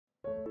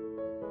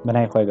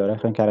بەنای خۆی گەورە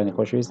خوێنکارانی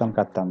خۆشەویستم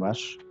کاتتان باش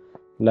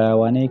لە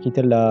وانەیەکی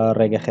تر لە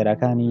ڕێگە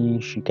خێراکانی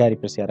شیکاری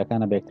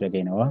پرسیارەکانە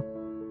بەیەکترەگەینەوە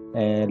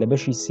لە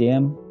بەشی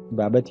سێیەم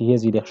بابەتی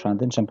هێزی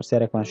لێکخشاندن چەند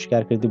پرسیارێکمان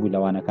شیکار کردی بوو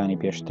لەوانەکانی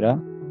پێشترە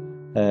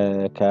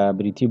کە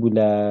بریتی بوو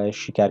لە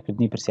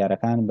شیکارکردنی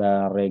پرسیارەکان بە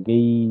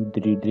ڕێگەی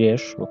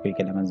درێژ وەکوی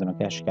کە لە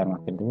منزمەکە شیکارمان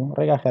کردبوو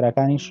ڕێگا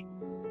خێراکانیش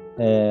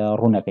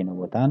ڕوونەکەینەوە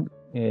بۆتان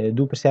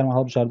دوو پرسیارمان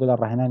هەڵبژاردوو لە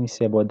ڕاهێنانی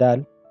سێ بۆ دال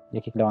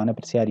یەکێک لەوانە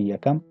پرسیاری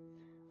یەکەم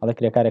ئەڵە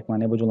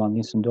کرێکارێکمانێ بۆ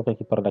جوڵاندنی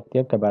سندوقێکی پڕ لە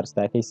کتێب کە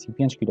بارستاکەی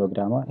 35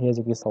 کیلۆگرامە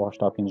هێزێکی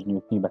 185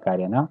 نیوتنی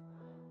بەکارێنا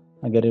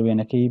ئەگەر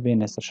وێنەکەی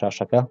بێنە سەر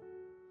شاشەکە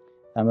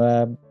ئەمە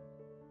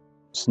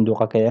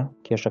سندوقەکەیە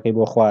کێشەکەی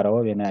بۆ خوارەوە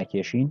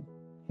وێناکێشین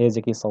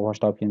هێزێکی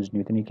 185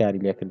 نیوتنی کاری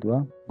لێ کردووە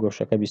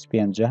گۆشەکە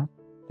 25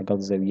 لەگەڵ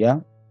زەویە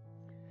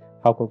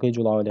هاوکۆکەی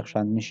جوڵاوە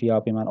لێخشاندنیشی یا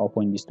پێمان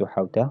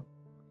 0.27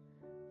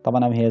 طبعا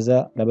ئەم هێزە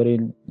لەبەری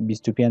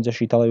 25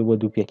 شی تەڵەوی بۆ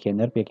دوو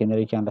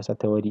پێکێنەرێکیان لەسەر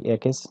تەوەری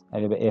x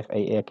ئەوێ بە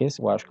FAX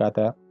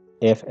واشکاتە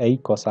FA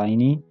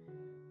کۆساینی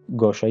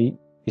گۆشەی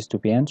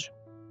 25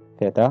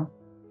 تێتا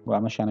و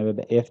ئەمەشانەوێ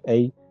بە FA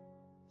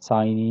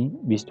ساینی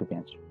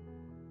 25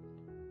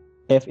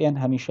 FN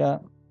هەمیشە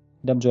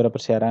دەم جۆرە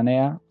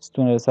پرسیارانەیە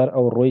ستونە لەسەر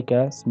ئەو ڕۆی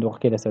کە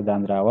سندوقەکەی لەسەر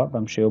دانراوە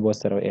بەم شێوە بۆ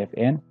سەرەوە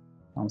FN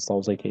ئەم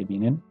سەوزەی کەی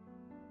بینن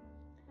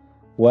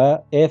و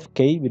FK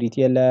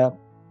بریتە لە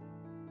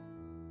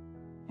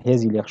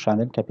هێزی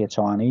لێخشاندن کە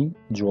پێچەوانەی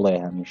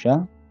جوڵەیە هەمیشە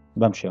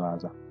بەم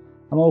شێوازە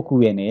ئەمە وەکو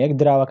وێنەیەک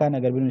دراوەکان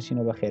ئەگەر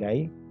بنووسینەوە بە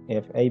خێرایی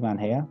FA مان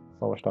هەیە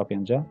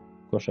 185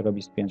 گۆشەکە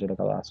 25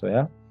 لەگەڵ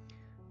ئاسۆیە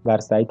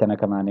بارستایی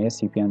تەنەکەمانەیە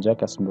 35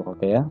 کە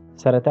سندوقەکەیە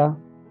سەرەتا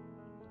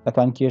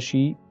ئەتوان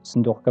کێشی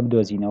سندوقەکە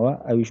بدۆزینەوە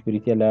ئەویش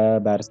بریتە لە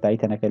بارستایی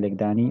تەنەکە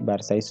لێکدانی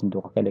بارستایی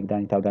سندوقەکە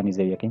لێکدانی تاودانی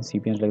زەویەکەین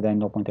 35 لەکدانی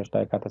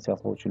 9.8 کاتە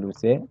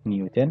 343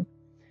 نیوتن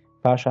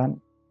پاشان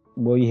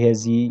بۆی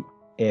هێزی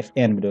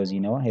FN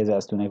بدۆزینەوە هێزە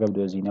ئەستونەکە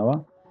بدۆزینەوە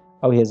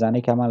ئەو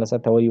هێزانەی کامان لەسەر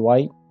تەوەری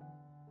وای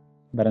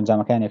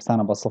بەرەنجامەکان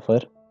یەکسانە بە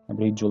 0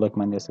 بریت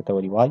جوڵێکمان لەسەر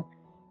تەوەری وای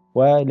و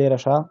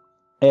لێرەشا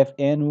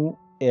FN و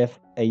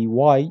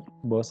FAY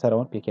بۆ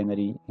سەرەوە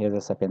پێکێنەری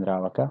هێزە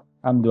سەپێنراوەکە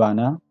ئەم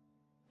دوانە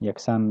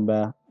یەکسان بە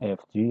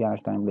FG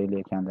یاشتان بڵێ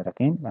لێکیان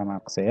دەرەکەین ئەمان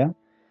قسەیە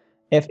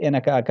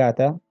FNەکە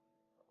ئاکاتە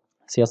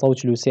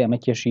 343 ئەمە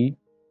کێشی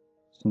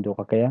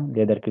سندوقەکەیە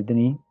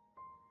لێدەرکردنی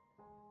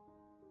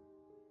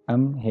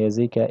ئەم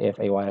هێزەی کە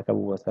FAYەکە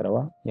بوو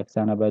بۆسەرەوە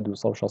یەکسانە بە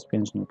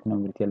 265 نیوتن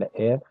بریتە لە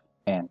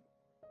FN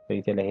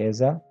بریتە لە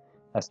هێزە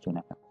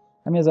ئەستونەکە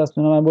ئەم هێزە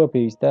ئەستونەمان بۆ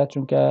پێویستە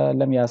چونکە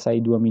لەم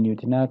یاسایی دووەمی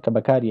نیوتنە کە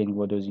بەکارێنی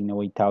بۆ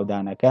دۆزینەوەی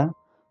تاودانەکە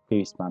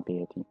پێویستمان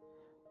پێیەتی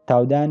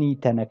تاودانی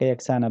تەنەکە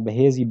یەکسانە بە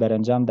هێزی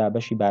بەرەنجامدا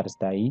بەشی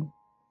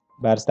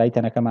بارستایی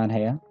تەنەکەمان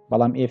هەیە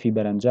بەڵام ئێفی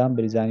بەرەنجام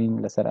بریزانین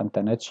لەسەر ئەم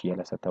تەنە چیە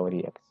لەسەر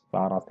تەوەری X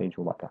بەڕاستی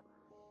جوڵەکە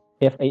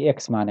FAX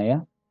مان هەیە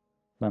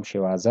بەم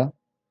شێوازە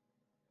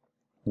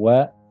و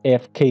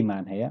FK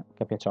مان هەیە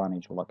کە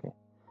پێچوانی جوڵەکەی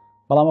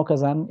بەڵام ئەو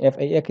کەزان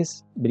FAX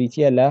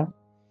بریتە لە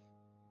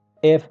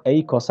FA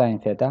کۆساین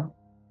تێتا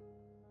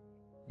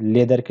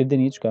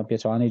لێدەرکردنی چکەم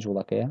پێچوانی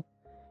جوڵەکەیە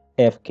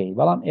FK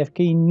بەڵام FK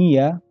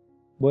نییە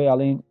بۆی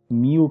ئاڵین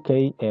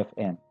میوکەی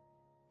FN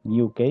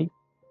میوکەی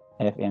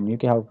FN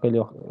میوکەی هاوکەی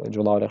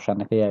جوڵاو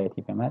لێخشانەکە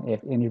یاەتی پێمان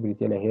FNش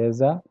بریتە لە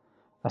هێزە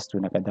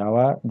ئەستونەکە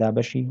داوا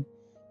دابەشی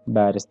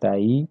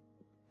بارستایی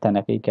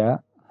تەنەکەی کە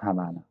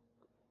هەمانە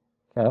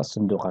کە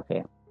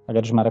سندوقەکەیە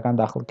ئەگەر ژمارەکان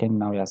داخڵکەین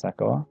ناو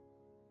یاساکەوە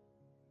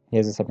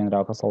هێزە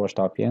سەپێنراوەکە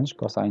 165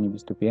 کۆساینی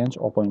 25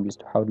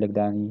 0.27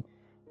 لەکدانی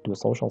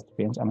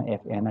 265 ئەمە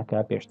FNەکە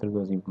پێشتر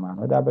دۆزی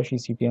بمانەوە دابەشی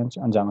 35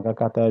 ئەنجامەکە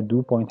کاتە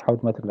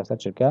 2.7 متر لەسەر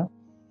چرکە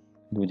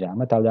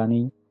دووجامە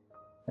تاودانی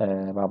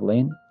با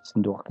بڵێن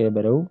سندوقەکەی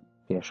بەرە و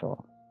پێشەوە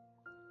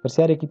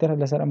پرسیارێکی تر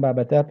لەسەر ئەم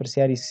بابەتە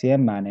پرسیاری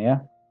سێممانەیە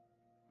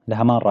لە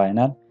هەمان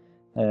ڕایەنان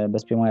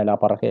بەس پێم وایە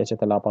لاپەڕەکە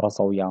ئەچێتە لاپەڕە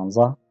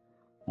 111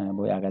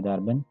 بۆی ئاگادار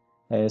بن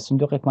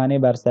سندوقێکمانەی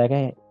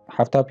بارستاکە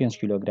 75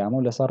 کیلۆگرام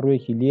و لەسەر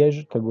ڕوویەکی لێژ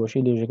کە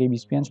گۆشەی لێژەکەی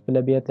 25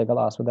 پلە بێت لەگەڵ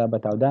ئاسودا بە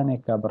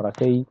تاودانێک کە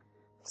بڕەکەی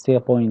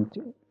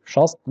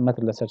 3.6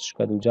 متر لەسەر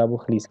شکە دووجا بوو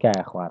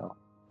خلیسکایە خوارەوە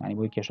یعنی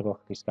بۆی کێشەکە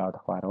خلیسکاوە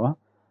دەخوارەوە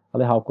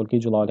ئەڵێ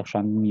هاوکۆلکەی جوڵاو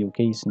لێخشاندنی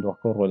میوکەی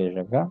سندوقەکە و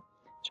ڕۆلێژەکە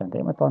چەندە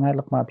ئێمە تەوان هەر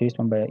لەقمان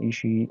پێویستمان بە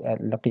ئیشی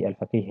لقی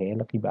ئەلفەکەی هەیە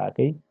لقی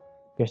باکەی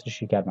پێشتر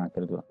کارمان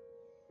کردووە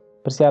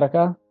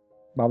پرسیارەکە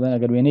با بڵێن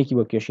ئەگەر وێنەیەکی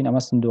بۆ کێشین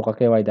ئەمە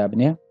سندوقەکەی وای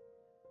دابنێ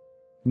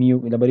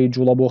لەبەری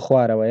جوڵە بۆ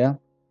خوارەوەیە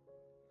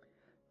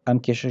ئەم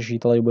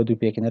کێشەشی تەڵی بە دوو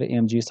پێکەنەر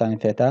MG ساین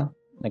ثێتا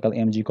لەگەڵ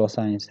MG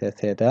کۆساین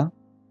ثێتا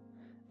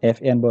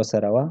FN بۆ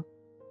سەرەوە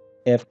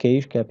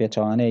FKش کە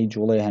پێچەوانەی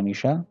جوڵەی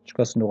هەمیشە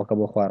چکە سندوقەکە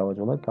بۆ خوارەوە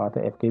جوڵە کاتە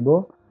FK بۆ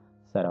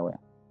سەرەوەی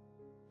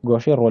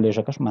گۆشەی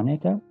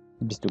ڕۆلێژەکەشمانەیە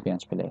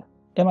 25 پلەیە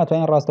ئێمە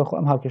توانین ڕاستەخۆ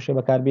ئەم هاوکێشەی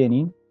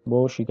بەکاربێنین بۆ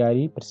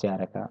شیکاری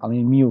پرسیارەکە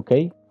ئەڵین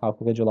میوکەی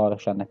هاوکەکە جوڵاو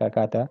لێخشاندنەکە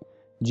کاتە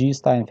G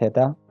ساین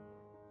ثێتا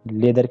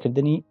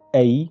لێدەرکردنی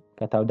A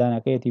کە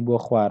تاودانەکەیەتی بۆ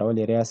خوارەوە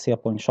لێرەیە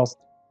 3.6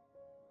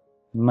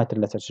 متر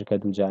لەسەر چرکە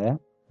دووجایە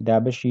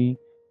دابەشی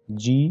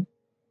G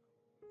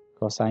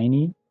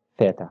کۆساینی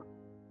ثێتا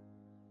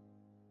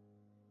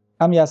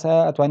ئەم یاسا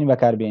ئەتوانین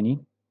بەکاربێنی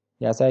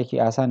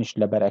یاسایەکی ئاسانیش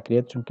لەبەر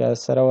ئەکرێت چونکە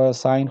سەرەوە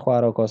ساین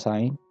خوارەوە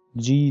کۆساین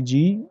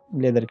جی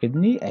لێ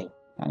دەرکردنی ئەی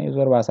ینی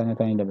زۆر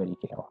باسانێتوانین لەبەری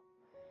کەوە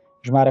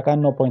ژمارەکان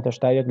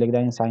 9.81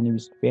 لەگدانی ساینی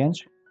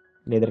 25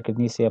 لێ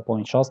دەرکردنی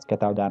 3.6 کە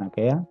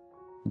تاودانەکەیە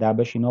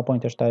دابەشی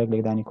 9.81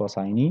 لەگدانی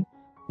کۆساینی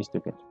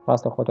 25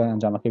 ڕاستە خۆتان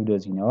ئەنجامەکەی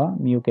بدۆزینەوە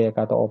میوکەیە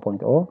کاتە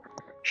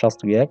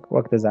 0.61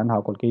 وەک دەزان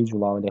هاوکۆڵکەی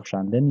جوڵاوە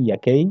لێکخشاندن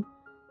یەکەی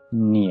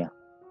نییە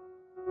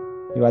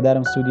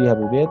هیوادارم سوودی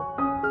هەبوو بێت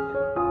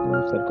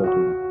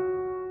سەرکەوتوو